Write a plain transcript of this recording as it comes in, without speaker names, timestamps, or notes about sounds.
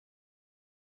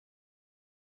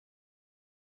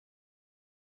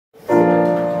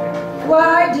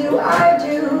Why do I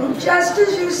do just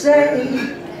as you say?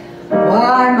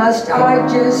 Why must I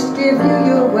just give you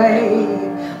your way?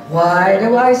 Why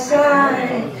do I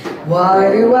sigh? Why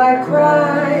do I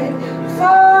cry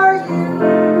for you?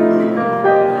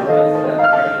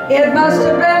 It must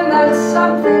have been that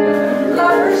something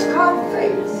lovers call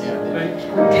fate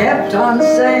kept on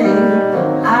saying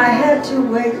I had to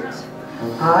wait.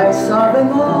 I saw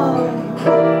them all,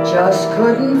 just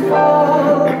couldn't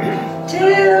fall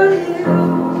till you.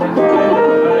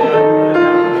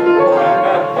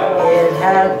 It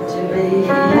had to be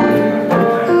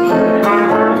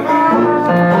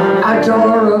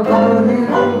adorable you.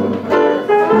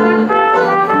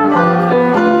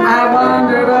 I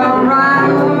wandered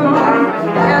around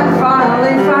and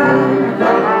finally found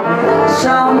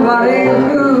somebody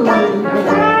who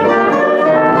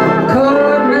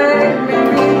could make me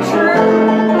be true,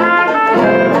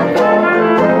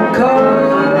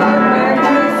 could make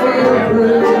me feel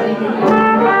blue,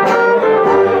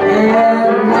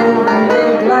 and make me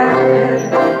glad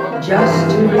just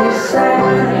to be sad.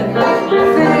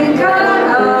 Think of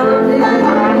you.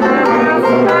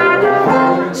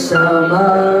 Some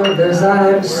others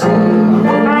I've seen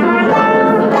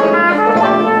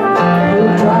who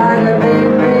try to be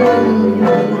mean,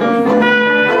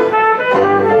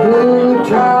 who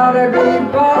try to be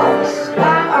boss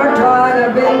or try to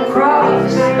be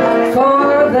cross, for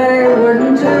they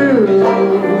wouldn't do.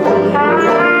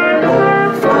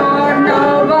 For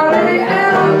nobody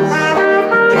else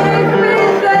gave me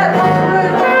that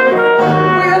thrill.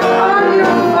 With all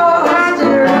your faults,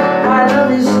 dear, I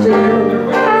love you still.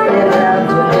 It had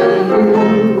to be you,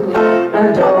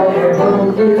 adorable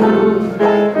you.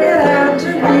 It had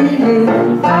to be you.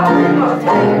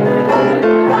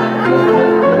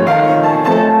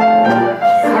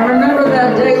 I remember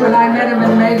that day when I met him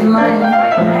in Maiden Lane.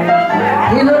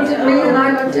 He looked at me and I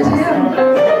looked at him,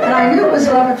 and I knew it was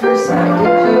love at first sight.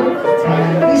 Did you?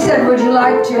 He said, "Would you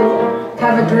like to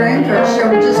have a drink, or shall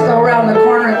we just go around the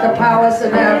corner at the Palace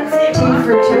and have tea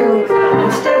for two?"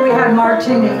 Instead, we had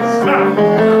martinis.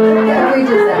 Yeah, we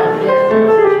did that. Yeah.